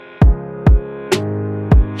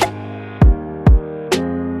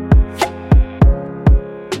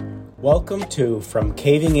Welcome to From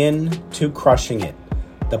Caving In to Crushing It,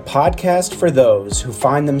 the podcast for those who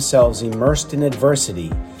find themselves immersed in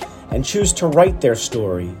adversity and choose to write their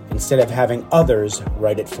story instead of having others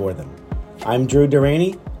write it for them. I'm Drew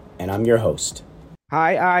Durrani, and I'm your host.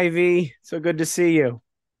 Hi, Ivy. So good to see you.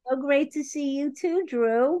 So great to see you too,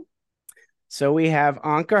 Drew. So we have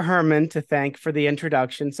Anka Herman to thank for the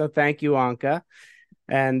introduction. So thank you, Anka.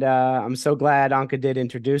 And I'm so glad Anka did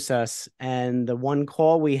introduce us. And the one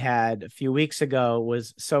call we had a few weeks ago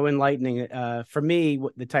was so enlightening. For me,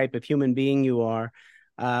 the type of human being you are,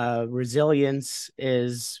 resilience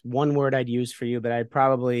is one word I'd use for you, but I'd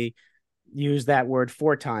probably use that word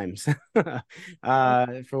 4 times for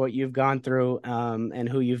what you've gone through and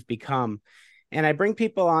who you've become. And I bring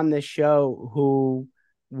people on this show who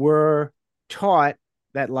were taught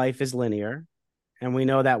that life is linear, and we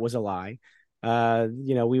know that was a lie.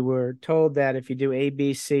 We were told that if you do A,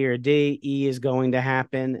 B, C, or D, E is going to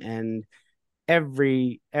happen. And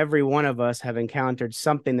every one of us have encountered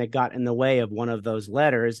something that got in the way of one of those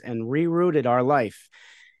letters and rerouted our life.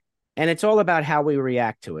 And it's all about how we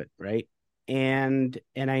react to it, right? And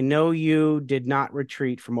I know you did not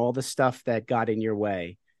retreat from all the stuff that got in your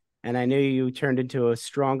way. And I know you turned into a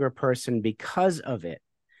stronger person because of it.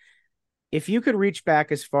 If you could reach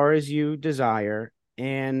back as far as you desire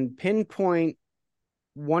and pinpoint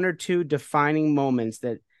 1 or 2 defining moments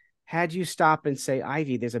that had you stop and say,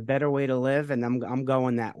 Ivy, there's a better way to live, and I'm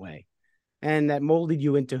going that way. And that molded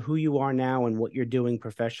you into who you are now and what you're doing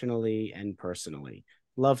professionally and personally.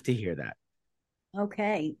 Love to hear that.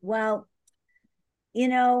 Okay. Well,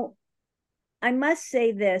 I must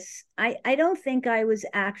say this. I don't think I was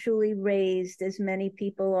actually raised, as many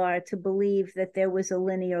people are, to believe that there was a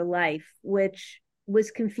linear life, which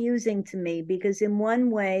was confusing to me because in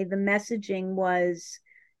one way the messaging was,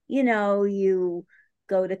 you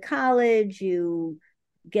go to college, you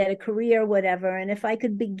get a career, whatever. And if I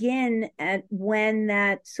could begin at when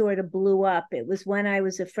that sort of blew up, it was when I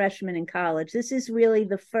was a freshman in college. This is really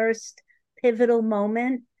the first pivotal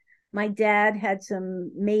moment. My dad had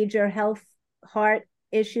some major heart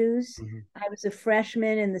issues. Mm-hmm. I was a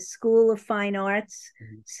freshman in the School of Fine Arts.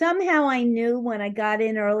 Mm-hmm. Somehow I knew when I got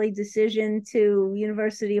in early decision to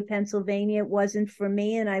University of Pennsylvania, it wasn't for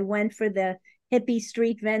me. And I went for the hippie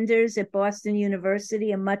street vendors at Boston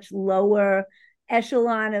University, a much lower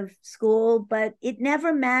echelon of school, but it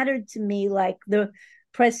never mattered to me like the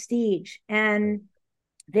prestige. And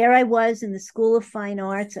there I was in the School of Fine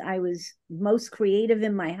Arts. I was most creative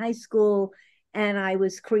in my high school, and I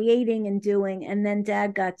was creating and doing, and then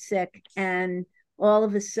Dad got sick, and all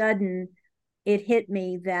of a sudden it hit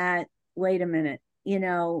me that, wait a minute,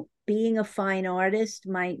 being a fine artist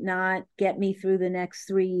might not get me through the next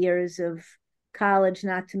 3 years of college,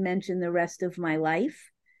 not to mention the rest of my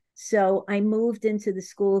life. So I moved into the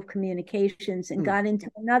School of Communications and got into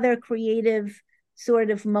another creative sort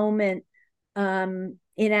of moment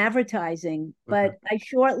in advertising. But I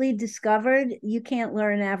shortly discovered you can't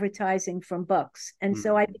learn advertising from books. And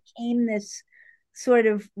so I became this sort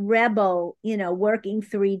of rebel, working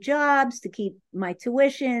 3 jobs to keep my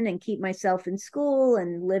tuition and keep myself in school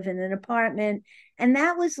and live in an apartment. And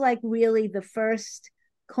that was like really the first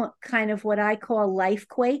kind of what I call life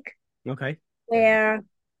quake. Okay. Where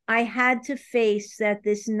I had to face that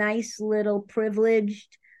this nice little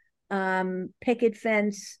privileged picket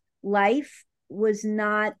fence life was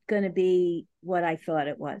not going to be what I thought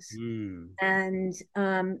it was. And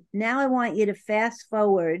now I want you to fast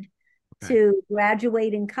forward to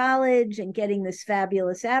graduating college and getting this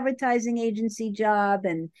fabulous advertising agency job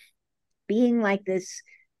and being like this,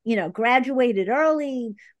 graduated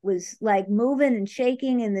early, was like moving and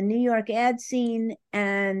shaking in the New York ad scene,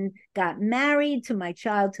 and got married to my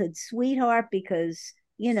childhood sweetheart because,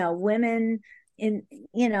 women in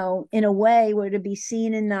a way were to be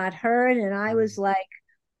seen and not heard. And I was like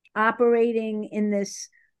operating in this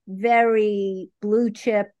very blue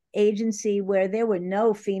chip agency where there were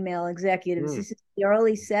no female executives. This is the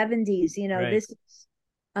early 70s. This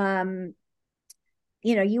is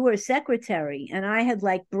you were a secretary, and I had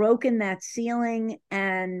like broken that ceiling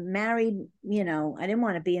and married, I didn't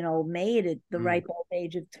want to be an old maid at the ripe old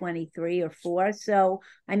age of 23 or 4. So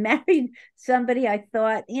I married somebody I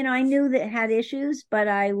thought, I knew that had issues, but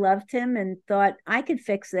I loved him and thought I could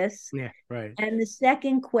fix this. Yeah, right. And the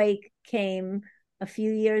second quake came a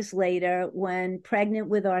few years later when, pregnant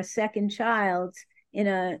with our second child, in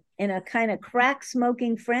a kind of crack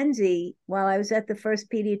smoking frenzy, while I was at the first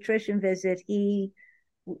pediatrician visit, he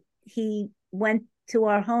went to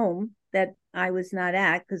our home that I was not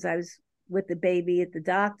at because I was with the baby at the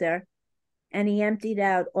doctor, and he emptied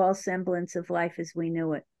out all semblance of life as we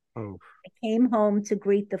knew it. Oh, I came home to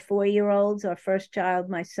greet the 4-year-olds, our first child,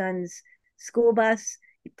 my son's school bus.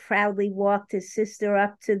 He proudly walked his sister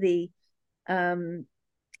up to the um,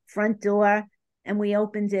 front door, and we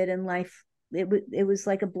opened it, and life, it was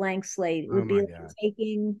like a blank slate. It oh would be my like God.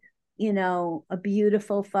 taking, a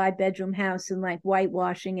beautiful 5-bedroom house and like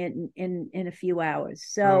whitewashing it in a few hours.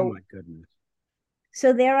 Oh So my goodness.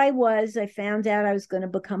 there I was. I found out I was going to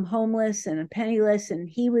become homeless and penniless, and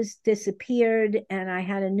he was disappeared, and I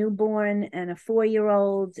had a newborn and a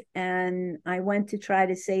 4-year-old, and I went to try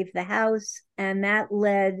to save the house, and that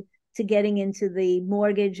led to getting into the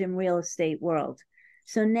mortgage and real estate world.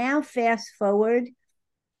 So now, fast forward,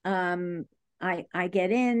 um, I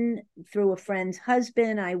get in through a friend's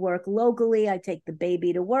husband. I work locally. I take the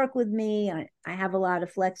baby to work with me. I have a lot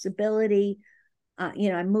of flexibility.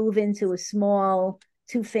 I move into a small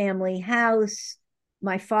 2-family house.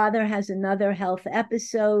 My father has another health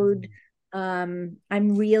episode. I'm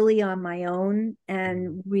really on my own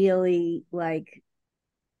and really like,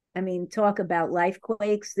 I mean, talk about life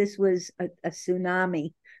quakes. This was a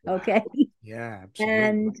tsunami. Wow. Okay. Yeah,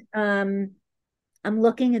 absolutely. And I'm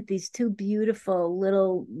looking at these two beautiful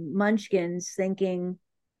little munchkins thinking,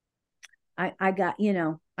 I got,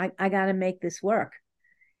 I got to make this work.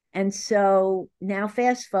 And so now,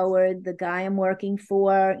 fast forward, the guy I'm working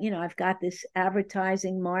for, I've got this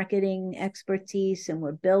advertising marketing expertise and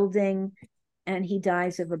we're building, and he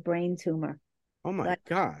dies of a brain tumor. Oh my Like,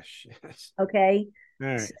 gosh. Yes. okay.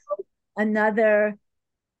 All So right. another,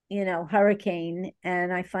 hurricane.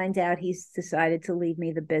 And I find out he's decided to leave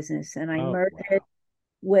me the business. And I Oh merged it wow.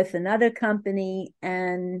 with another company.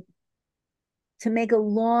 And to make a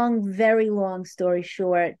long, very long story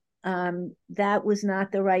short, that was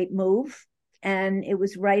not the right move. And it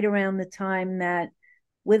was right around the time that,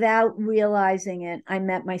 without realizing it, I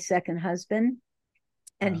met my second husband,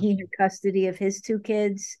 and he had custody of his 2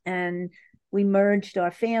 kids. And we merged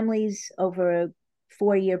our families over a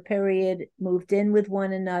 4-year period, moved in with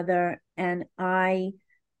one another. And I,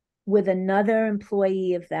 with another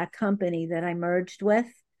employee of that company that I merged with,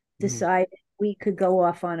 Mhm. decided we could go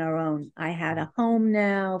off on our own. I had a home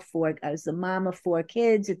now. I was the mom of 4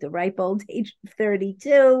 kids at the ripe old age of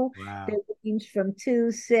 32. They Wow. ranged from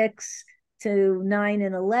 2, 6 to 9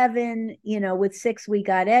 and 11. With 6, we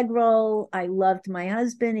got egg roll. I loved my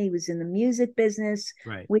husband. He was in the music business.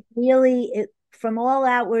 Right. We really, from all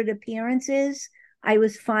outward appearances, I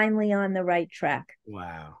was finally on the right track.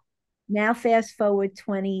 Wow. Now, fast forward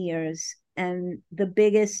 20 years, and the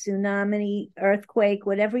biggest tsunami, earthquake,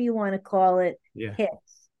 whatever you want to call it, Yeah.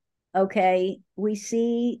 hits. Okay. We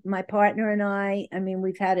see my partner and I mean,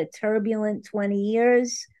 we've had a turbulent 20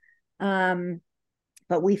 years,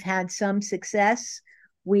 but we've had some success.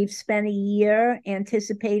 We've spent a year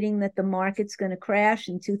anticipating that the market's going to crash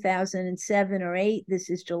in 2007 or 8. This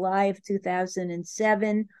is July of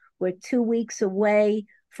 2007. We're 2 weeks away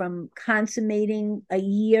from consummating a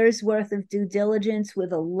year's worth of due diligence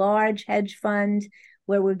with a large hedge fund,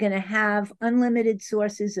 where we're going to have unlimited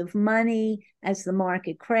sources of money as the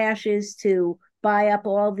market crashes to buy up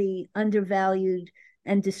all the undervalued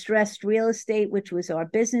and distressed real estate, which was our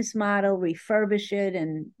business model, refurbish it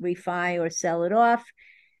and refi or sell it off.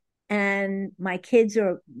 And my kids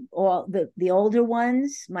are all the older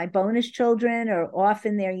ones, my bonus children, are off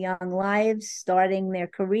in their young lives, starting their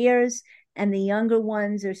careers. And the younger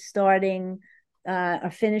ones are finishing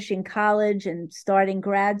college and starting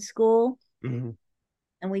grad school. Mhm.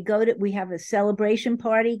 And we have a celebration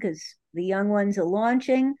party because the young ones are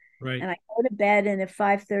launching. Right. And I go to bed, and at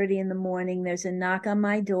 5:30 in the morning, there's a knock on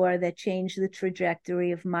my door that changed the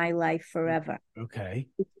trajectory of my life forever. Okay.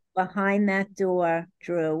 Behind that door,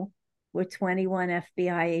 Drew, were 21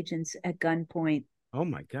 FBI agents at gunpoint Oh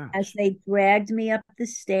my as gosh. they dragged me up the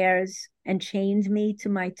stairs and chained me to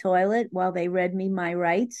my toilet while they read me my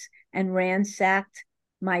rights and ransacked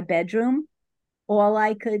my bedroom. All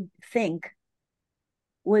I could think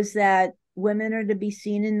was that women are to be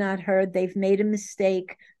seen and not heard. They've made a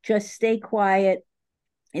mistake. Just stay quiet.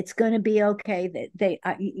 It's going to be okay.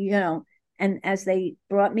 And as they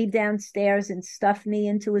brought me downstairs and stuffed me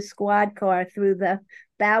into a squad car through the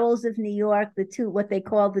bowels of New York, what they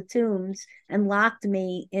call the tombs, and locked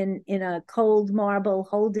me in a cold marble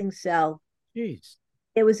holding cell, Jeez.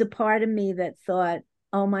 there was a part of me that thought,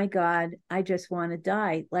 oh my God, I just want to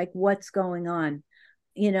die. Like, what's going on?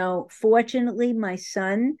 Fortunately, my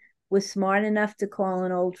son was smart enough to call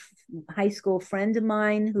an old high school friend of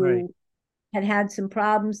mine Right. who had some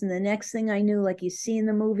problems. And the next thing I knew, like you see in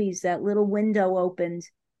the movies, that little window opened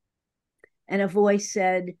and a voice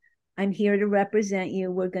said, I'm here to represent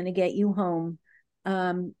you. We're going to get you home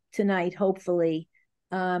tonight, hopefully.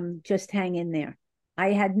 Just hang in there.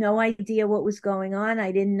 I had no idea what was going on.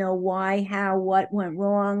 I didn't know why, how, what went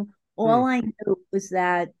wrong. Hmm. All I knew was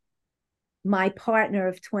that my partner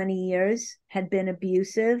of 20 years had been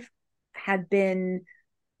abusive, had been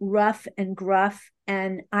rough and gruff.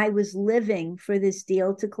 And I was living for this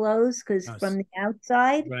deal to close because from Yes. the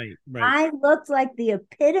outside, Right. Right. I looked like the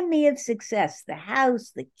epitome of success, the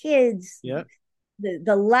house, the kids, Yeah.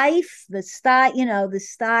 the life, the style, the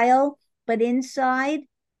style. But inside,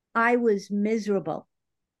 I was miserable.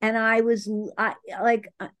 And I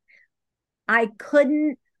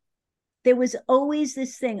couldn't, there was always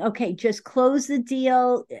this thing, okay, just close the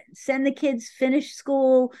deal, send the kids, finish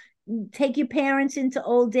school, take your parents into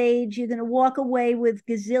old age. You're going to walk away with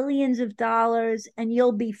gazillions of dollars and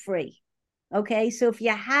you'll be free. Okay. So if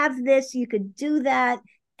you have this, you could do that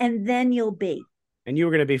and then you'll be. And you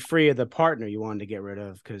were going to be free of the partner you wanted to get rid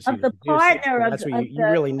of because he Of was the abusive. partner So of, that's what of you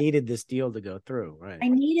the, really needed this deal to go through, right? I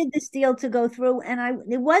needed this deal to go through. And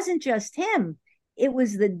it wasn't just him. It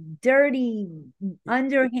was the dirty, The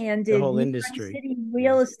underhanded whole New York industry. City Yeah.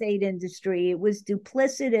 real estate industry. It was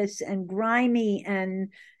duplicitous and grimy and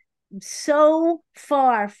so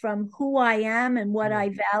far from who I am and what Yeah. I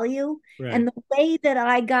value. Right. And the way that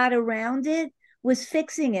I got around it was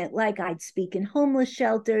fixing it. Like I'd speak in homeless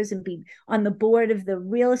shelters and be on the board of the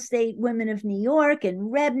Real Estate Women of New York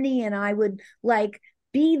and Rebney. And I would like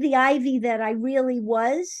be the Ivy that I really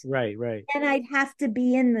was. Right. Right. And I'd have to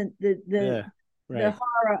be in Yeah. the Right.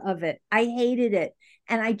 horror of it. I hated it.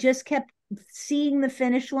 And I just kept seeing the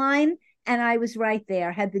finish line and I was right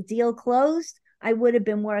there. Had the deal closed, I would have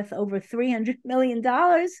been worth over $300 million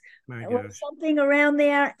My or gosh. something around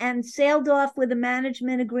there and sailed off with a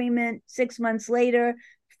management agreement 6 months later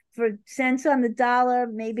for cents on the dollar.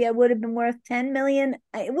 Maybe I would have been worth 10 million.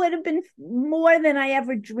 It would have been more than I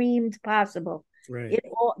ever dreamed possible. Right.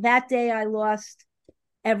 That day I lost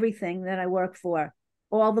everything that I work for,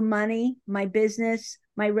 all the money, my business,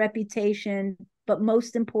 my reputation, but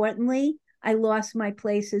most importantly, I lost my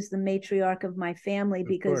place as the matriarch of my family Of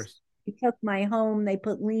because course. they took my home, they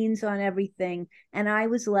put liens on everything, and I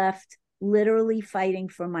was left literally fighting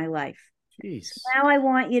for my life. So Jeez. now I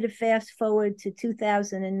want you to fast forward to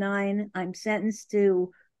 2009. I'm sentenced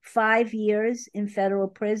to 5 years in federal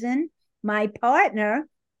prison. My partner,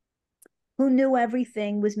 who knew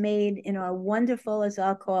everything, was made in our wonderful, as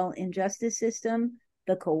I'll call, injustice system,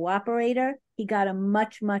 the cooperator. He got a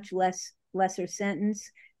much, much lesser sentence.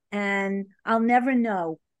 And I'll never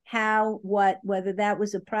know how, what, whether that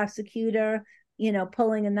was a prosecutor,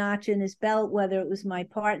 pulling a notch in his belt, whether it was my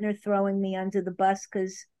partner throwing me under the bus,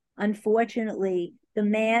 because unfortunately, the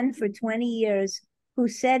man for 20 years who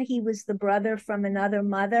said he was the brother from another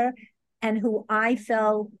mother and who I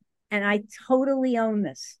felt, and I totally own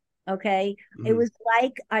this. Okay. It Mhm. was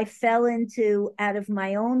like I fell into, out of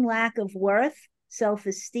my own lack of worth, self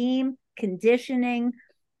esteem, conditioning,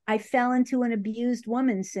 I fell into an abused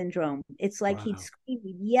woman syndrome. It's like he'd Wow. scream,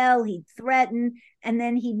 he'd yell, he'd threaten, and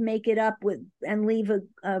then he'd make it up with and leave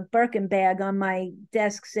a Birkin bag on my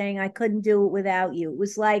desk saying, I couldn't do it without you. It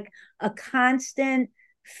was like a constant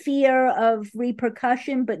fear of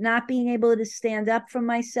repercussion, but not being able to stand up for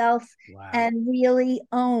myself Wow. and really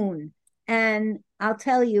own. And I'll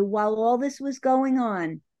tell you, while all this was going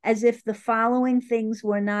on, as if the following things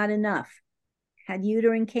were not enough, had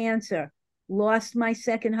uterine cancer, lost my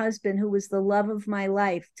second husband, who was the love of my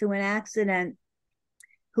life, to an accident,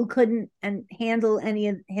 who couldn't handle any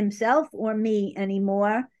of himself or me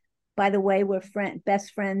anymore. By the way, we're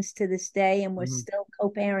best friends to this day, and we're Mhm. still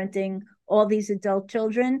co-parenting all these adult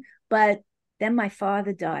children. But then my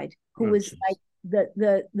father died, who Oh, was like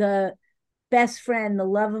jeez. the best friend, the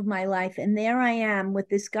love of my life. And there I am with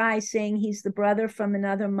this guy saying he's the brother from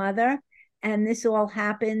another mother. And this all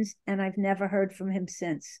happens, and I've never heard from him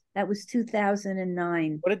since. That was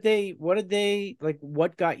 2009.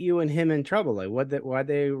 What got you and him in trouble? Why'd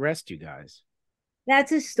they arrest you guys?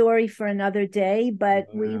 That's a story for another day, but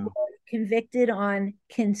we were Wow. convicted on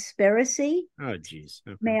conspiracy, Oh, geez.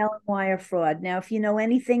 Okay. mail and wire fraud. Now, if you know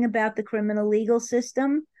anything about the criminal legal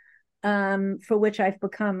system, for which I've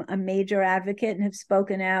become a major advocate and have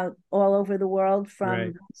spoken out all over the world,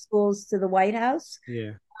 Right. from schools to the White House,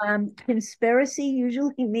 Yeah. conspiracy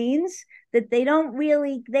usually means that they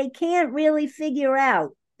can't really figure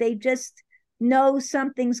out. They just know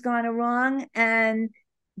something's gone wrong and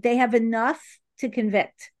they have enough to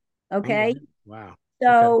convict. Okay. Okay. Wow. Okay.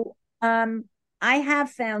 So I have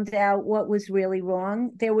found out what was really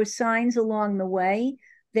wrong. There were signs along the way.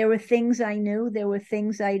 There were things I knew. There were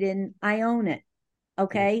things I didn't. I own it. Yeah.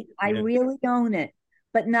 Okay. I Yeah. really own it,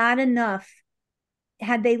 but not enough.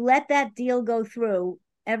 Had they let that deal go through,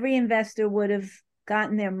 every investor would have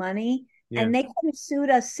gotten their money Yeah. And they could have sued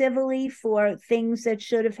us civilly for things that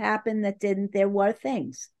should have happened that didn't. There were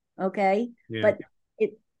things, okay? Yeah. But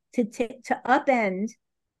it to upend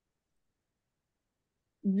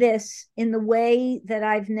this in the way that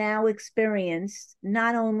I've now experienced,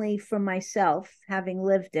 not only for myself, having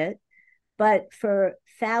lived it, but for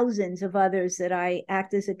thousands of others that I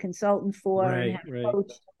act as a consultant for and Right. have Right.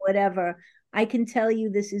 coached, whatever. I can tell you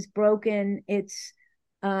this is broken. It's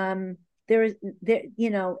there,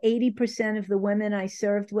 80% of the women I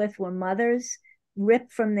served with were mothers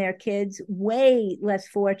ripped from their kids, way less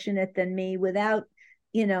fortunate than me, without,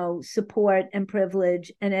 support and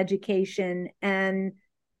privilege and education. And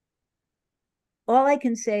all I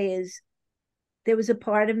can say is there was a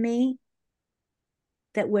part of me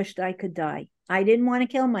that wished I could die. I didn't want to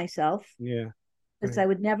kill myself Yeah. because Right. I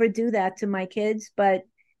would never do that to my kids. But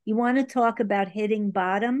you want to talk about hitting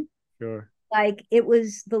bottom? Sure. Like, it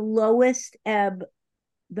was the lowest ebb,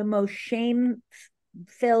 the most shame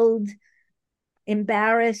filled,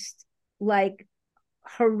 embarrassed, like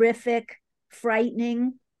horrific,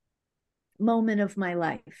 frightening moment of my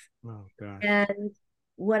life. Oh gosh. And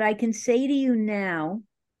what I can say to you now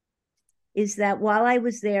is that while I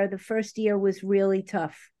was there, the first year was really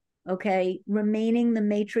tough. Okay. Remaining the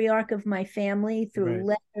matriarch of my family through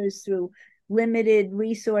Right. letters, through limited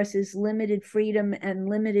resources, limited freedom, and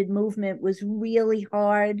limited movement was really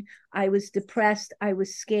hard. I was depressed. I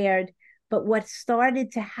was scared. But what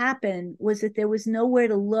started to happen was that there was nowhere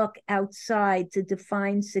to look outside to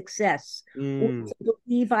define success or Mm. to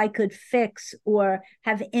believe I could fix or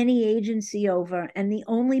have any agency over. And the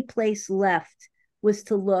only place left was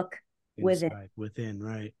to look within. Inside, within.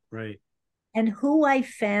 Right. Right. And who I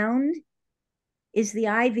found is the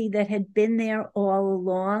Ivy that had been there all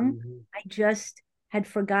along. Mhm. I just had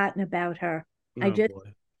forgotten about her. I Oh just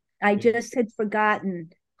boy. I Yeah. just had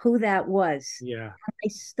forgotten who that was. Yeah. I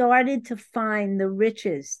started to find the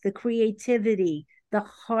riches, the creativity, the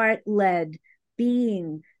heart led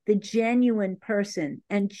being, the genuine person.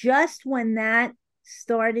 And just when that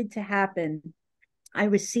started to happen, I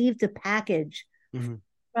received a package Mhm.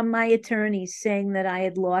 from my attorneys saying that I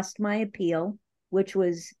had lost my appeal, which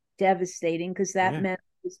was devastating because that Yeah. meant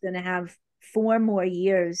I was going to have 4 more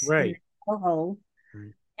years in Right. the hole.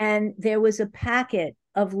 Right. And there was a packet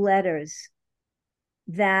of letters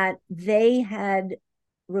that they had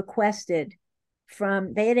requested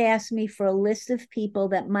from, they had asked me for a list of people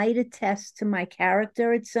that might attest to my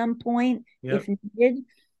character at some point Yep. if needed.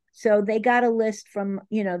 So they got a list from,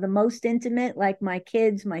 the most intimate, like my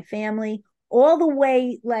kids, my family, all the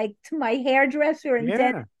way like to my hairdresser and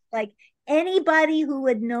dentist, Yeah. like anybody who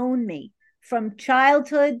had known me from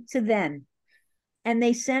childhood to then. And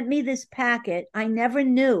they sent me this packet. I never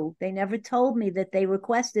knew. They never told me that they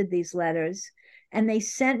requested these letters. And they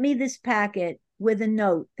sent me this packet with a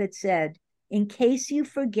note that said, in case you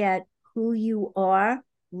forget who you are,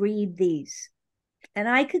 read these. And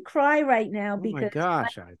I could cry right now Oh my because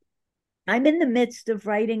gosh. I'm in the midst of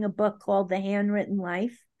writing a book called The Handwritten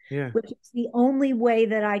Life, Yeah. which is the only way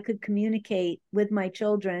that I could communicate with my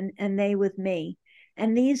children and they with me.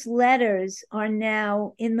 And these letters are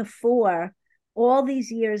now in the fore all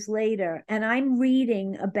these years later. And I'm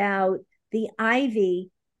reading about the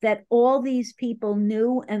Ivy that all these people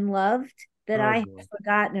knew and loved that Oh I had boy.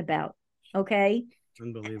 forgotten about. Okay.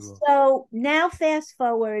 Unbelievable. So now, fast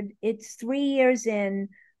forward, it's 3 years in.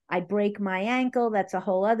 I break my ankle. That's a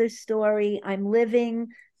whole other story. I'm living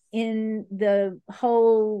in the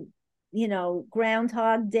whole,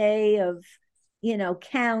 Groundhog Day of,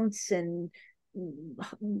 counts and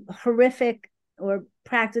horrific or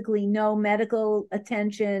practically no medical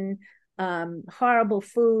attention, horrible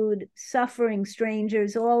food, suffering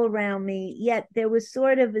strangers all around me. Yet there was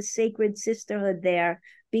sort of a sacred sisterhood there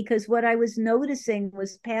because what I was noticing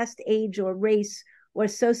was past age or race or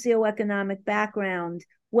socioeconomic background,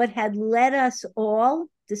 what had led us all,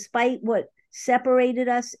 despite what separated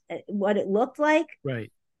us, what it looked like,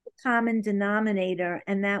 Right. the common denominator,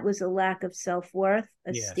 and that was a lack of self-worth,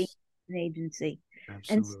 esteem, Yes. and agency. And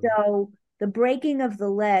Absolutely. so the breaking of the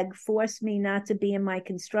leg forced me not to be in my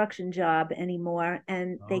construction job anymore,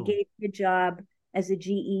 and they Oh. gave me a job as a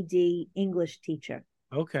GED English teacher.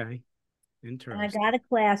 Okay. And I Interesting. got a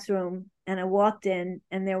classroom and I walked in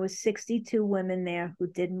and there was 62 women there who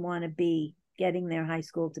didn't want to be getting their high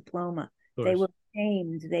school diploma. Of They course. were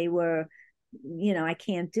ashamed. They were, I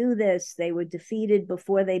can't do this. They were defeated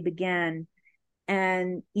before they began.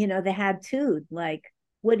 And, they had too, like,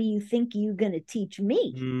 what do you think you're going to teach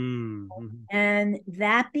me? Mm-hmm. And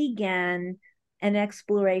that began an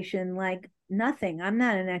exploration like nothing. I'm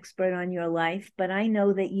not an expert on your life, but I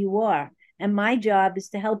know that you are. And my job is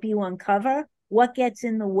to help you uncover what gets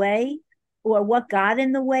in the way or what got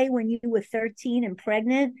in the way when you were 13 and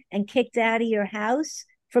pregnant and kicked out of your house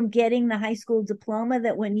from getting the high school diploma,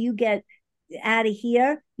 that when you get out of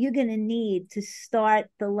here, you're going to need to start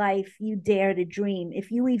the life you dare to dream,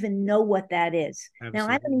 if you even know what that is. Now,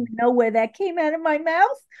 I don't Absolutely. even know where that came out of my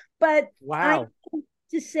mouth, but I Wow. need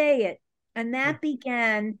to say it. And that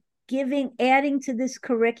began adding to this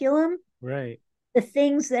curriculum Right. the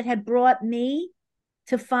things that had brought me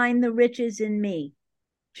to find the riches in me: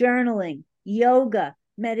 journaling, yoga,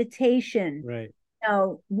 meditation, Right.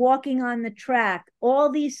 walking on the track,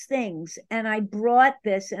 all these things. And I brought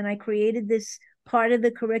this and I created this part of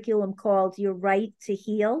the curriculum called Your Right to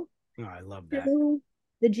Heal Oh, I love that. to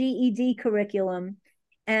the GED curriculum.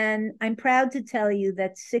 And I'm proud to tell you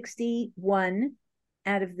that 61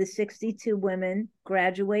 out of the 62 women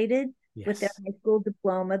graduated with their Yes. high school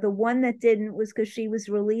diploma. The one that didn't was because she was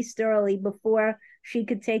released early before she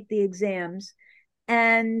could take the exams.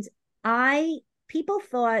 And I, people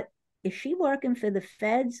thought, is she working for the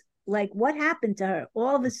feds? Like, what happened to her?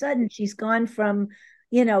 All of a sudden, she's gone from,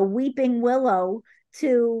 weeping willow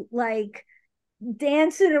to like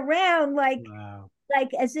dancing around, Wow.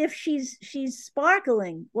 like as if she's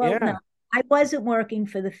sparkling. Well, no, Yeah. I wasn't working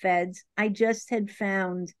for the feds. I just had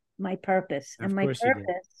found my purpose, and Of my course you did.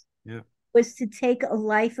 purpose Yeah. was to take a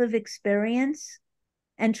life of experience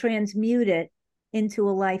and transmute it into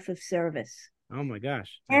a life of service. Oh my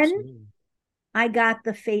gosh. And Absolutely. I got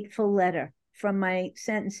the fateful letter from my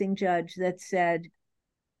sentencing judge that said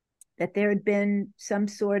that there had been some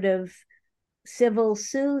sort of civil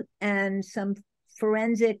suit and some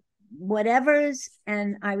forensic whatevers,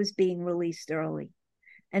 and I was being released early.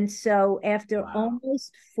 And so after Wow.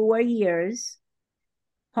 almost 4 years,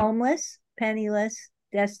 homeless, penniless,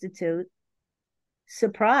 destitute,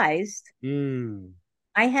 surprised, Mm.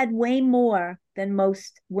 I had way more than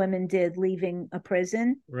most women did leaving a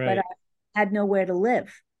prison, but I Right. had nowhere to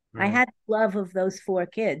live. I Right. had the love of those 4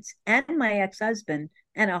 kids and my ex-husband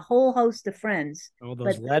and a whole host of friends, All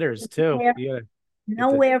but those letters too. nowhere, Yeah. Get the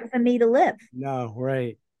nowhere for me to live. no,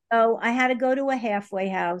 right. So I had to go to a halfway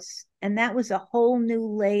house, and that was a whole new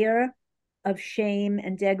layer of shame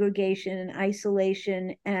and degradation and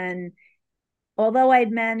isolation. And although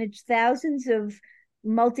I'd managed thousands of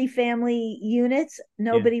multifamily units, Yeah.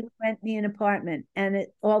 nobody would rent me an apartment. And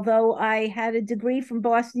although I had a degree from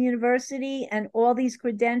Boston University and all these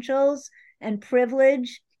credentials and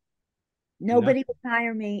privilege, nobody Nothing. would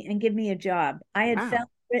hire me and give me a job. I had Wow. felt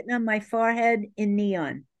written on my forehead in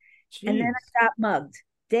neon. And then Jeez. I got mugged.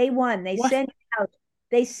 Day one, What?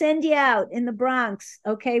 they send you out in the Bronx,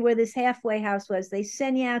 okay, where this halfway house was. They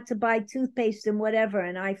send you out to buy toothpaste and whatever.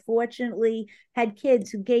 And I fortunately had kids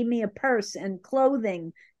who gave me a purse and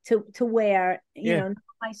clothing to wear, Yeah.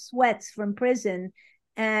 my sweats from prison,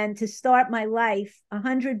 and to start my life,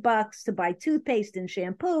 $100 to buy toothpaste and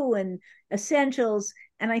shampoo and essentials.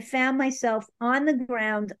 And I found myself on the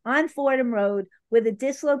ground on Fordham Road with a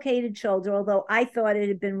dislocated shoulder, although I thought it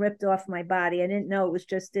had been ripped off my body. I didn't know it was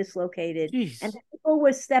just dislocated. And Jeez. people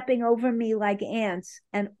were stepping over me like ants.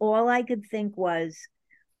 And all I could think was,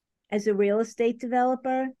 as a real estate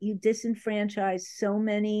developer, you disenfranchise so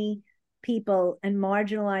many people and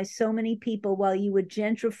marginalize so many people while you were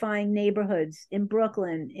gentrifying neighborhoods in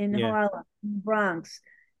Brooklyn, in Yeah. Harlem, in the Bronx.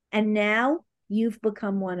 And now you've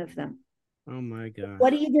become one of them. Oh my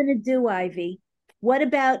What are gosh. you going to do, Ivy? What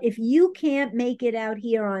about if you can't make it out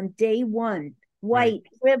here on day one, Right. white,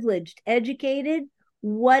 privileged, educated?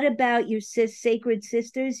 What about your sacred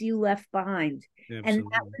sisters you left behind? And that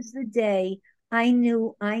Absolutely. was the day I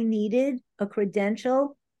knew I needed a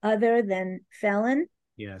credential other than felon.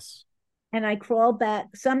 Yes. And I crawled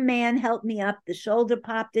back. Some man helped me up. The shoulder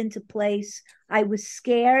popped into place. I was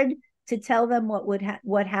scared to tell them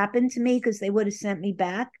what happened to me, because they would have sent me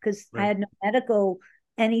back, because I Right. had no medical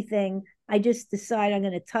anything. I just decided I'm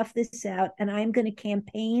going to tough this out, and I'm going to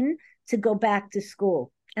campaign to go back to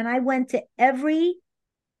school. And I went to every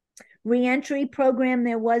reentry program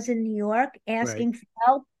there was in New York, Right. asking for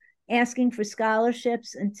help, asking for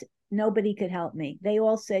scholarships, and nobody could help me. They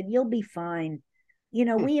all said, "You'll be fine.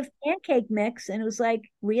 Hmm. We have pancake mix." And it was like,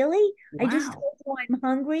 really? I just Wow. told you I'm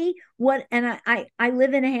hungry. What? And I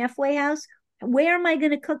live in a halfway house. Where am I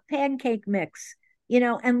going to cook pancake mix?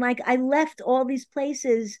 And like I left all these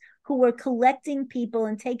places who were collecting people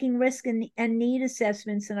and taking risk and need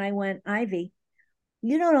assessments. And I went, Ivy,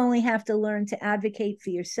 you don't only have to learn to advocate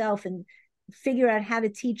for yourself and figure out how to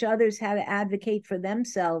teach others how to advocate for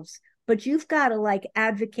themselves, but you've got to like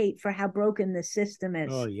advocate for how broken the system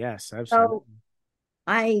Oh is. yes, So absolutely.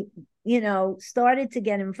 I started to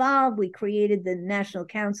get involved. We created the National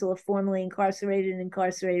Council of Formerly Incarcerated and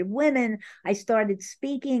Incarcerated Women. I started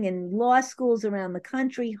speaking in law schools around the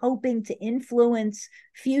country, hoping to influence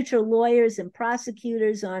future lawyers and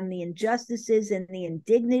prosecutors on the injustices and the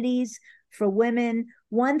indignities for women.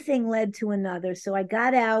 One thing led to another. So I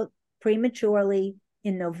got out prematurely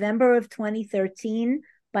in November of 2013.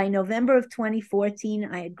 By November of 2014,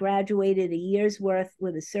 I had graduated a year's worth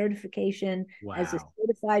with a certification as a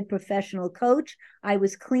certified professional coach. I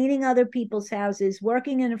was cleaning other people's houses,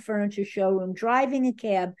 working in a furniture showroom, driving a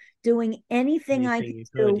cab, doing anything I could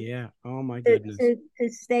do yeah. Oh my goodness. to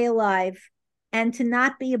stay alive and to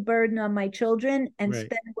not be a burden on my children, and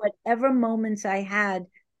spend whatever moments I had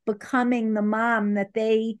becoming the mom that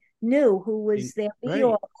they knew, who was their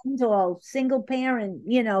be-all, end-all, single parent,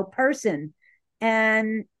 person.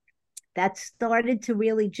 And that started to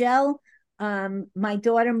really gel. My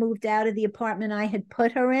daughter moved out of the apartment I had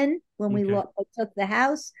put her in when we took the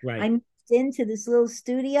house. I moved into this little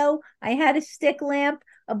studio. I had a stick lamp,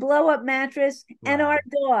 a blow-up mattress, and our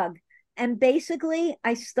dog. And basically,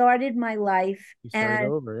 I started my life. You started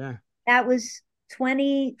over, yeah. That was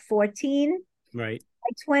 2014. Right.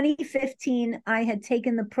 By 2015, I had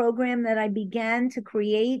taken the program that I began to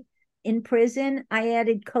create in prison. I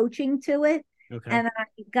added coaching to it. Okay. And I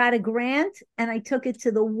got a grant, and I took it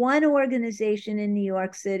to the one organization in New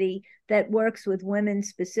York City that works with women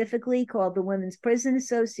specifically, called the Women's Prison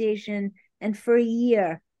Association. And for a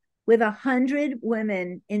year, with 100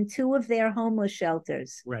 women in 2 of their homeless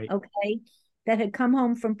shelters, that had come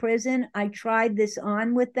home from prison, I tried this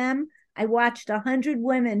on with them. I watched 100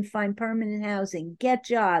 women find permanent housing, get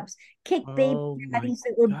jobs, kick baby daddies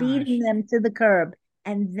that were beating them to the curb.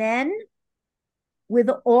 And then, with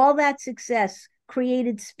all that success,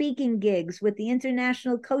 created speaking gigs with the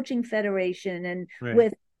International Coaching Federation and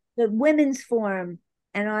with the Women's Forum.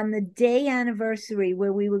 And on the day anniversary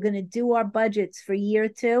where we were going to do our budgets for year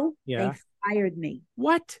 2, they fired me.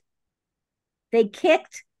 What? They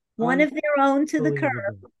kicked one of their own to the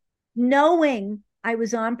curb, knowing I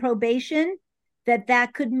was on probation,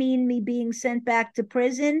 that could mean me being sent back to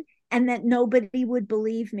prison, and that nobody would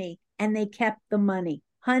believe me. And they kept the money.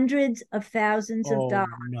 Hundreds of thousands of dollars.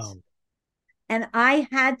 No. And I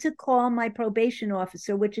had to call my probation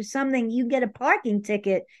officer, which is something, you get a parking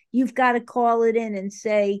ticket, you've got to call it in and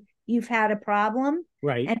say you've had a problem.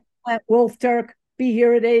 Right. And he went, Woolf Turk, be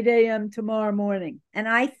here at 8 a.m. tomorrow morning. And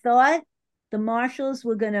I thought the marshals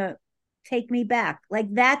were going to take me back.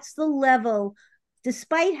 Like, that's the level,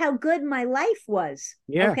 despite how good my life was.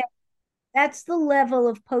 Yeah. Okay. That's the level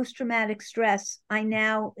of post-traumatic stress I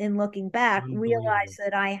now, in looking back, realize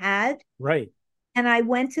that I had. Right. And I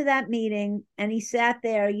went to that meeting, and he sat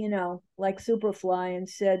there, like Superfly, and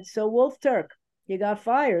said, so Woolf Turk, you got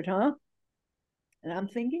fired, huh? And I'm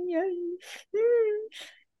thinking, yeah.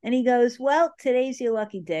 And he goes, well, today's your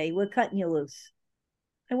lucky day. We're cutting you loose.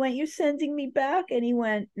 I went, you're sending me back? And he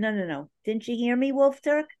went, no. Didn't you hear me, Woolf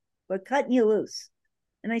Turk? We're cutting you loose.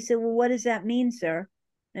 And I said, well, what does that mean, sir?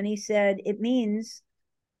 And he said, it means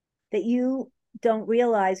that you don't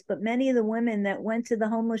realize, but many of the women that went to the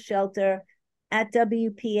homeless shelter at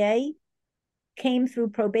WPA came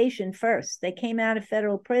through probation first. They came out of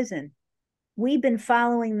federal prison. We've been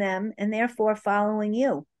following them, and therefore following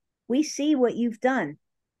you. We see what you've done.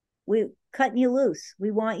 We're cutting you loose.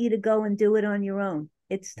 We want you to go and do it on your own.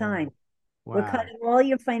 It's time. Wow. We're cutting all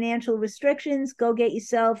your financial restrictions. Go get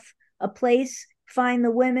yourself a place, find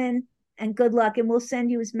the women, and good luck, and we'll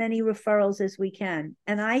send you as many referrals as we can.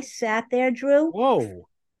 And I sat there, Drew,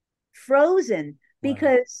 frozen,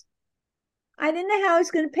 because I didn't know how I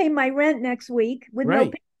was going to pay my rent next week with no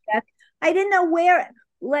paycheck. I didn't know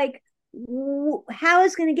how I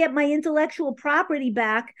was going to get my intellectual property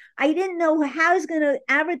back. I didn't know how I was going to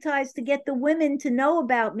advertise to get the women to know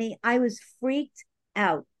about me. I was freaked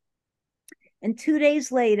out. And 2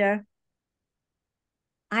 days later,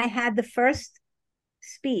 I had the first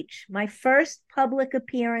speech, my first public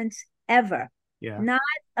appearance ever. Not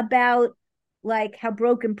about like how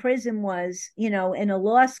broken prison was, in a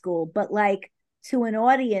law school, but like to an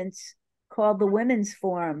audience called the Women's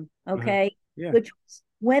Forum, which was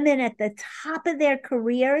women at the top of their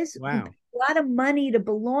careers, who paid a lot of money to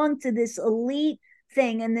belong to this elite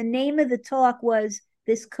thing. And the name of the talk was,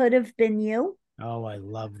 This Could Have Been You. Oh, I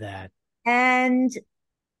love that. And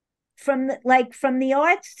from the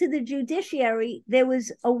arts to the judiciary, there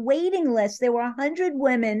was a waiting list. There were 100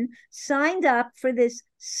 women signed up for this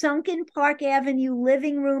sunken Park Avenue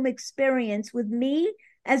living room experience with me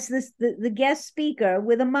as the guest speaker,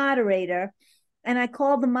 with a moderator. And I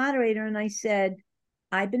called the moderator and I said,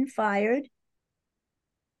 I've been fired.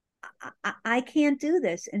 I can't do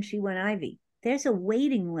this. And she went, Ivy, there's a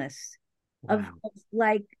waiting list Wow. of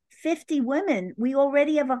like 50 women. We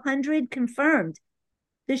already have 100 confirmed.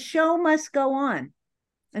 The show must go on.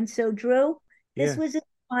 And so, Drew, this Yeah. was a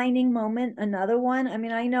defining moment. Another one. I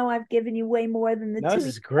mean, I know I've given you way more than the No, this two,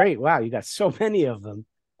 is great. Wow, you got so many of them.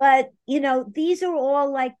 but these are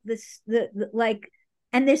all like this, like,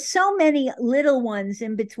 and there's so many little ones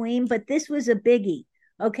in between, but this was a biggie.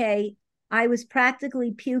 Okay. I was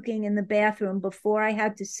practically puking in the bathroom before I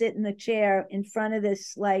had to sit in the chair in front of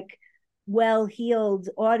this like well-heeled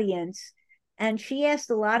audience. And she asked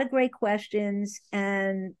a lot of great questions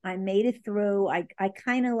and I made it through. I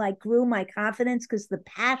kind of like grew my confidence because the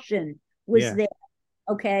passion was Yeah. there.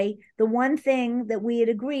 Okay. The one thing that we had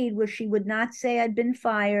agreed was she would not say I'd been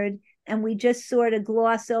fired, and we just sort of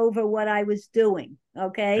gloss over what I was doing.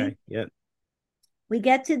 Okay. Okay. Yeah. We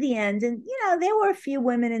get to the end, and there were a few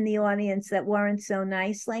women in the audience that weren't so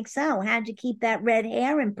nice, like, so how'd you keep that red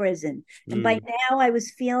hair in prison? And by Mm. now I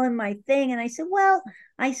was feeling my thing, and I said, well,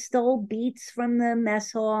 I stole beets from the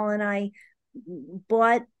mess hall, and I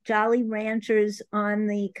bought Jolly Ranchers on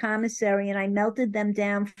the commissary, and I melted them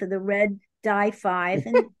down for the red dye 5.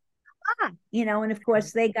 And of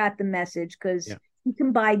course they got the message because Yeah. you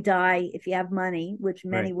can buy dye if you have money, which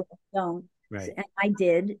many Right. women don't. Right. And I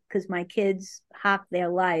did, because my kids hocked their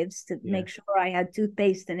lives to Yeah. make sure I had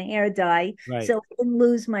toothpaste and hair dye, Right. so I didn't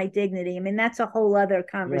lose my dignity. I mean, that's a whole other Right.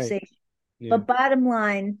 conversation. Yeah. But bottom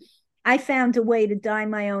line, I found a way to dye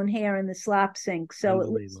my own hair in the slop sink. So at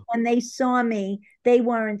least Unbelievable. when they saw me, they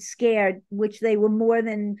weren't scared, which they were more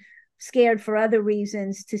than scared for other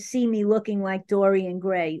reasons, to see me looking like Dorian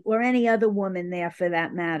Gray or any other woman there for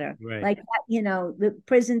that matter. Right. Like, the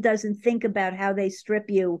prison doesn't think about how they strip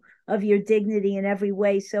you of your dignity in every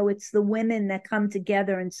way. So it's the women that come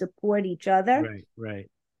together and support each other. Right.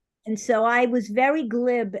 Right. And so I was very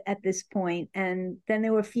glib at this point. And then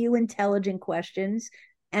there were a few intelligent questions.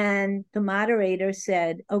 And the moderator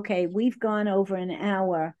said, okay, we've gone over an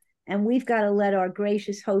hour and we've got to let our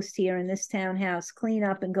gracious host here in this townhouse clean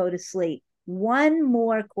up and go to sleep. One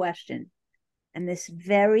more question. And this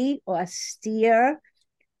very austere,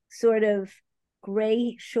 sort of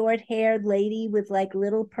gray, short haired lady with like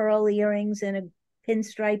little pearl earrings and a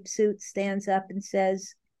pinstripe suit stands up and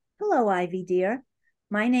says, hello, Ivy dear.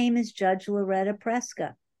 My name is Judge Loretta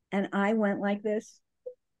Preska. And I went like this.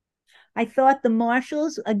 I thought the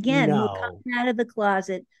marshals, again, were No. coming out of the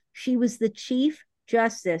closet. She was the Chief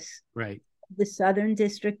Justice Right. of the Southern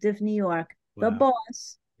District of New York, the Wow.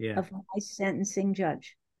 boss Yeah. of my sentencing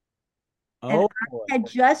judge. And Oh boy. I had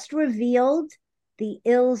just revealed the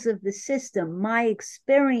ills of the system, my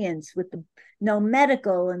experience with the no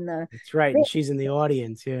medical and the, That's right. And she's in the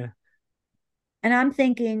audience. Yeah. and I'm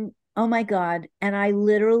thinking, oh my God. And I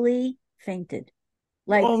literally fainted.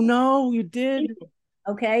 Like, Oh no, you did.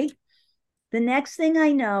 okay. The next thing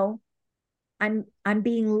I know, I'm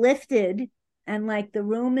being lifted and like the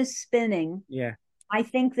room is spinning. Yeah. I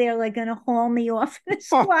think they're like gonna haul me off in a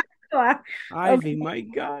squad car. Ivy, Okay. my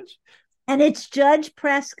gosh. And it's Judge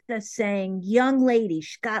Preska saying, young lady,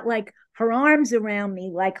 she got like her arms around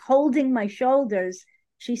me, like holding my shoulders.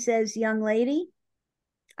 She says, young lady,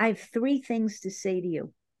 I have 3 things to say to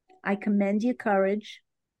you. I commend your courage.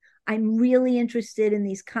 I'm really interested in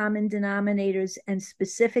these common denominators and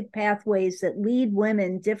specific pathways that lead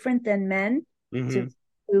women different than men Mm-hmm.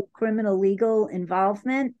 to criminal legal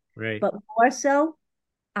involvement. Right. But more so,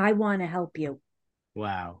 I want to help you.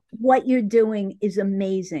 Wow. What you're doing is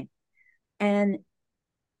amazing. And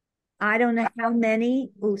I don't know how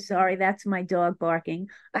many. Oh, sorry, that's my dog barking.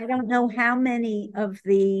 I don't know how many of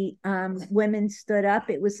the women stood up.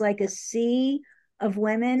 It was like a sea of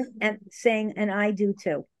women and saying, and I do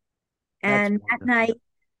too. That's And that wonderful. night,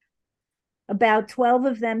 about 12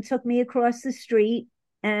 of them took me across the street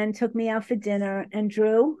and took me out for dinner. And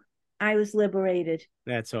Drew, I was liberated.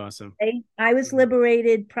 That's awesome. Okay? I was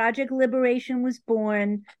liberated. Project Liberation was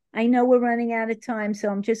born. I know we're running out of time, so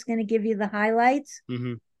I'm just going to give you the highlights.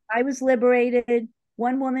 Mm-hmm. I was liberated.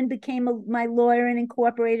 One woman became my lawyer and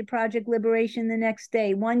incorporated Project Liberation the next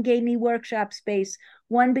day. One gave me workshop space.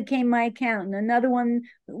 One became my accountant. Another one,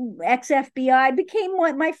 ex FBI, became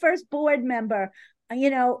my first board member.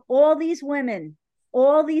 All these women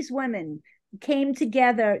came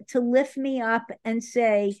together to lift me up and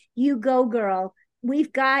say, you go, girl,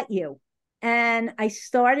 we've got you. And I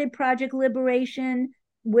started Project Liberation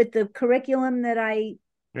with the curriculum that I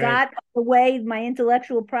Right. got away, my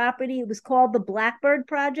intellectual property. It was called the Blackbird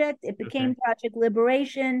Project. It Okay. became Project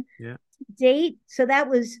Liberation. Yeah. Date. So that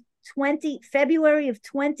was February of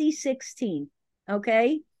 2016.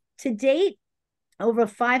 Okay. To date, Over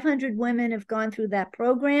 500 women have gone through that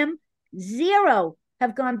program. Zero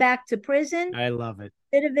have gone back to prison. I love it.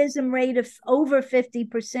 Recidivism rate of over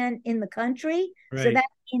 50% in the country. So Right. that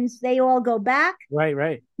means they all go back. Right.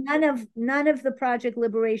 Right. None of the Project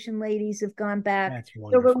Liberation ladies have gone back. That's The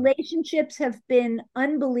wonderful. relationships have been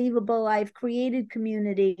unbelievable. I've created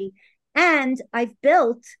community and I've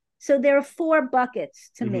built. So there are four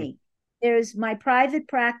buckets to me. There's my private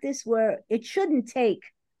practice where it shouldn't take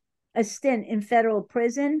a stint in federal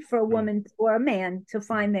prison for a woman or a man to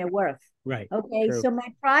find their worth. Right. Okay. True. So my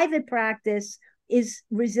private practice is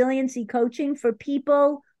resiliency coaching for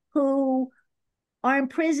people who are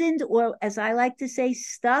imprisoned or, as I like to say,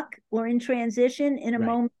 stuck or in transition in a Right.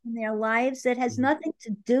 moment in their lives that has nothing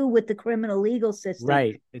to do with the criminal legal system.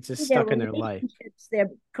 Right. It's just Their stuck in their life. relationships, their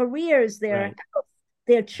careers, their Right. health,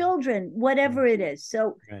 their children, whatever it is.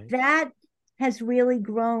 So Right. that has really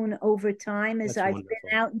grown over time as That's I've wonderful.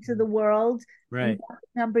 been out into the world. Right. And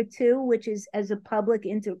number two, which is as a public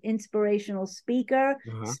inspirational speaker,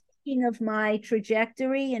 speaking of my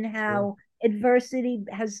trajectory and how adversity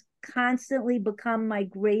has constantly become my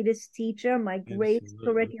greatest teacher, my greatest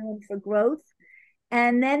curriculum for growth.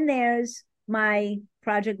 And then there's my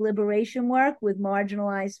Project Liberation work with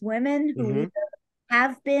marginalized women who either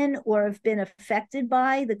have been or have been affected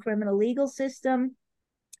by the criminal legal system.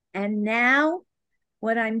 And now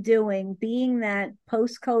what I'm doing, being that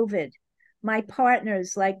post-COVID, my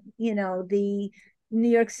partners, like, the New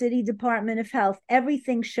York City Department of Health,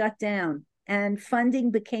 everything shut down and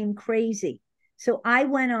funding became crazy. So I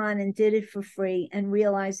went on and did it for free and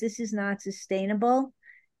realized this is not sustainable.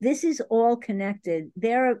 This is all connected.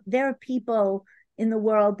 There are people in the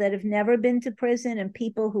world that have never been to prison and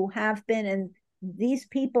people who have been, and these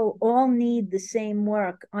people all need the same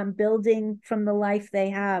work on building from the life they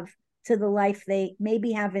have to the life they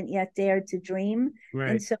maybe haven't yet dared to dream. Right.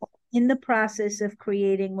 And so in the process of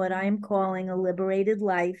creating what I'm calling a liberated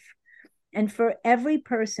life, and for every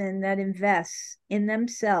person that invests in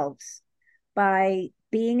themselves by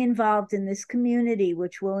being involved in this community,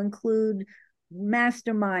 which will include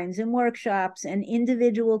masterminds and workshops and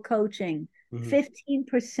individual coaching,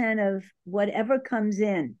 15% of whatever comes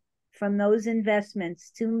in from those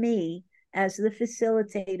investments to me as the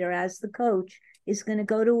facilitator, as the coach, is going to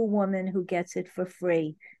go to a woman who gets it for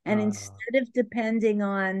free. And instead of depending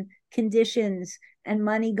on conditions and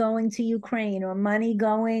money going to Ukraine or money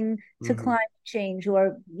going to climate change,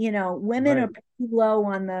 or, women are pretty low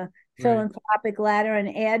on the philanthropic ladder,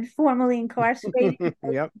 and add formerly incarcerated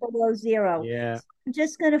below zero. Yeah. So I'm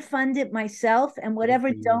just going to fund it myself, and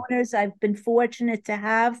whatever donors I've been fortunate to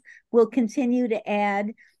have will continue to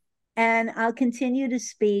add, and I'll continue to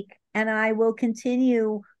speak, and I will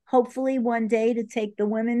continue hopefully one day to take the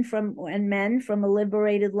women and men from a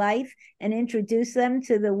liberated life and introduce them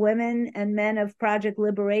to the women and men of Project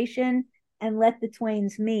Liberation and let the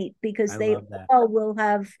twains meet, because they all will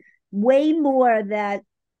have way more that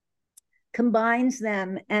combines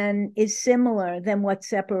them and is similar than what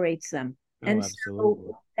separates them. And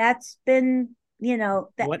so that's been,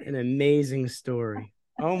 what an amazing story.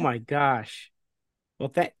 Oh my gosh.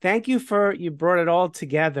 Well, thank you you brought it all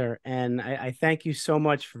together. And I thank you so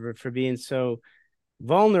much for being so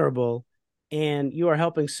vulnerable, and you are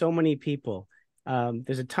helping so many people.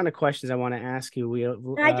 There's a ton of questions I want to ask you.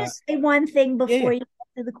 Can I just say one thing before you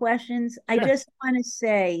get to the questions? Sure. I just want to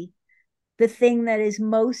say the thing that is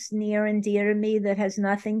most near and dear to me that has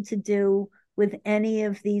nothing to do with any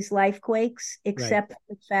of these life quakes, except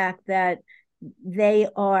the fact that they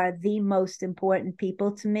are the most important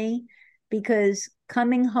people to me. Because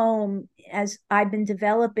coming home, as I've been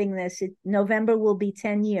developing this, November will be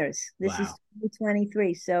 10 years. This is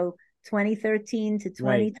 2023. So 2013 to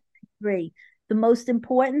 2023. The most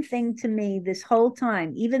important thing to me this whole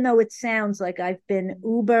time, even though it sounds like I've been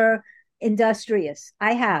uber industrious,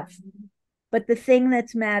 I have. But the thing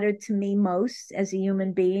that's mattered to me most as a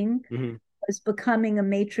human being was becoming a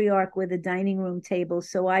matriarch with a dining room table,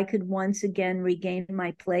 so I could once again regain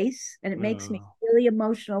my place. And it makes me really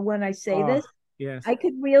emotional when I say this. Yes. I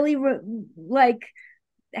could really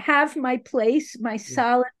have my place, my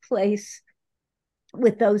solid place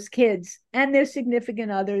with those kids and their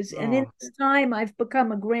significant others. And in this time, I've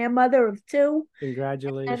become a grandmother of 2.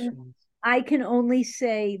 Congratulations. And I can only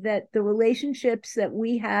say that the relationships that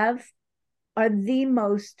we have are the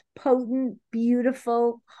most potent,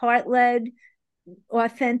 beautiful, heart-led,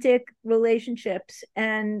 authentic relationships.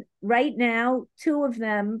 And right now, 2 of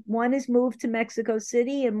them, one is moved to Mexico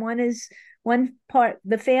City, and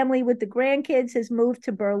the family with the grandkids has moved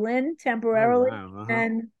to Berlin temporarily.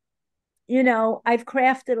 And, I've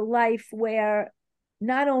crafted a life where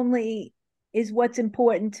not only is what's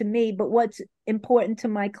important to me, but what's important to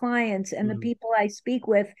my clients and the people I speak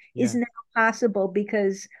with is now possible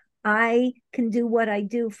because I can do what I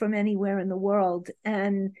do from anywhere in the world.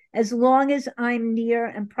 And as long as I'm near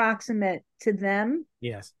and proximate to them,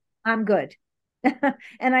 yes, I'm good.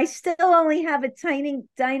 And I still only have a tiny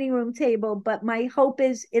dining room table, but my hope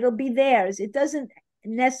is it'll be theirs. It doesn't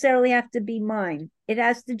necessarily have to be mine. It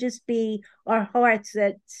has to just be our hearts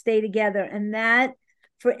that stay together. And that,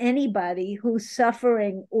 for anybody who's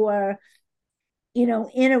suffering or, in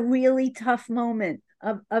a really tough moment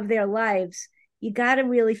of their lives, you got to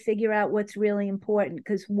really figure out what's really important.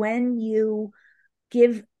 Because when you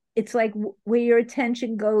give, it's like where your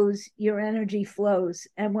attention goes, your energy flows.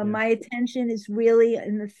 And when my attention is really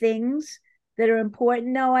in the things that are important,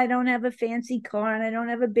 no, I don't have a fancy car and I don't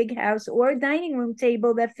have a big house or a dining room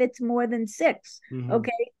table that fits more than 6.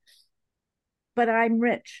 Okay. But I'm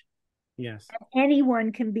rich. Yes. And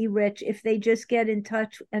anyone can be rich if they just get in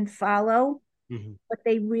touch and follow what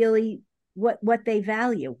they really, what they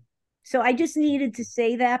value. So I just needed to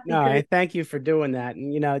say that. No, I thank you for doing that.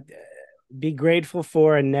 And, be grateful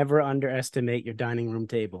for and never underestimate your dining room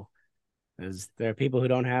table, because there are people who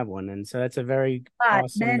don't have one. And so that's a very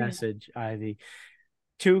awesome message, Ivy.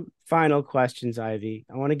 2 final questions, Ivy.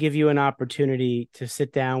 I want to give you an opportunity to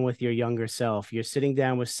sit down with your younger self. You're sitting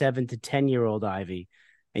down with 7 to 10-year-old Ivy,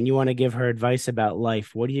 and you want to give her advice about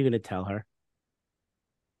life. What are you going to tell her?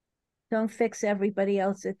 Don't fix everybody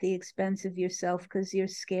else at the expense of yourself, because you're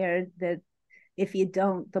scared that if you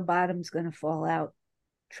don't, the bottom's going to fall out.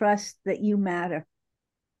 Trust that you matter.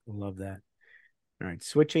 I love that. All right.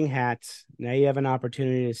 Switching hats. Now you have an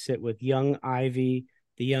opportunity to sit with young Ivy,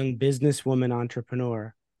 the young businesswoman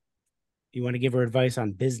entrepreneur. You want to give her advice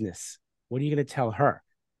on business. What are you going to tell her?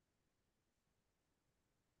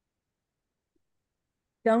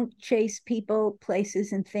 Don't chase people,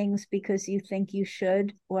 places, and things because you think you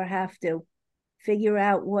should or have to. Figure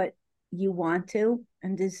out what you want to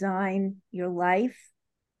and design your life,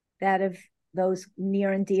 that of those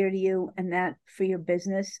near and dear to you, and that for your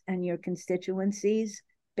business and your constituencies,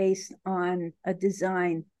 based on a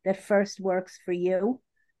design that first works for you,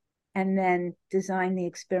 and then design the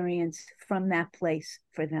experience from that place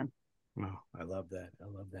for them. Wow, I love that. I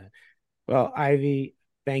love that. Well, Ivy,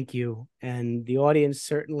 thank you. And the audience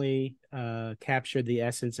certainly captured the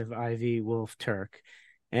essence of Ivy Woolf Turk.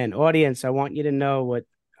 And audience, I want you to know what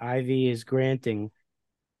Ivy is granting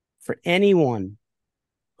for anyone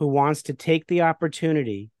who wants to take the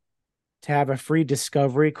opportunity to have a free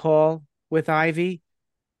discovery call with Ivy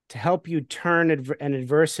to help you turn an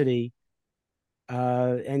adversity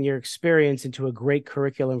and your experience into a great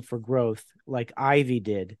curriculum for growth, like Ivy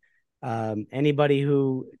did. Anybody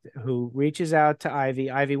who reaches out to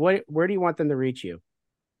Ivy, where do you want them to reach you?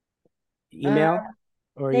 Email?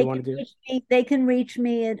 Or you want to do? They can reach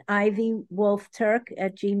me at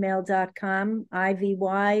ivywolfturk@gmail.com,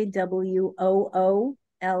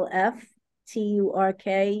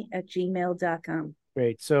 IVYWOOLFTURK@gmail.com.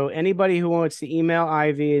 Great. So anybody who wants to email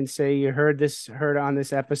Ivy and say you heard on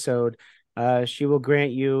this episode, she will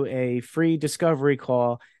grant you a free discovery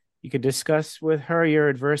call. You could discuss with her your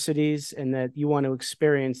adversities and that you want to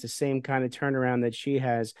experience the same kind of turnaround that she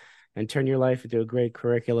has and turn your life into a great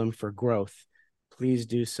curriculum for growth. Please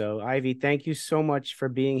do so. Ivy, thank you so much for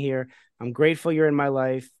being here. I'm grateful you're in my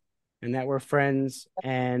life and that we're friends.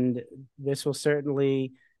 And this will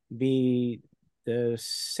certainly be the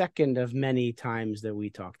second of many times that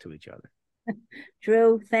we talk to each other.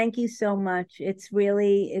 Drew, thank you so much. It's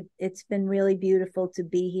been really beautiful to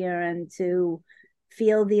be here and to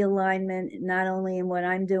feel the alignment, not only in what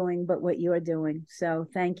I'm doing, but what you're doing. So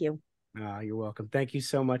thank you. You're welcome. Thank you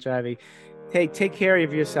so much, Ivy. Take care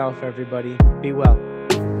of yourself, everybody. Be well.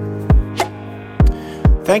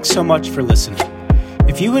 Thanks so much for listening.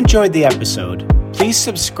 If you enjoyed the episode, please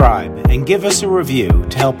subscribe and give us a review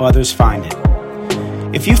to help others find it.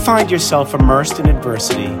 If you find yourself immersed in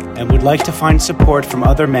adversity and would like to find support from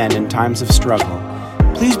other men in times of struggle,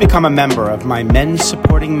 please become a member of my Men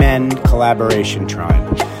Supporting Men collaboration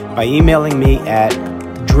tribe by emailing me at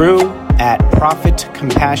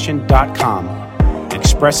drew@profitcompassion.com,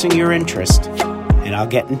 expressing your interest, and I'll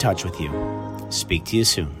get in touch with you. Speak to you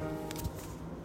soon.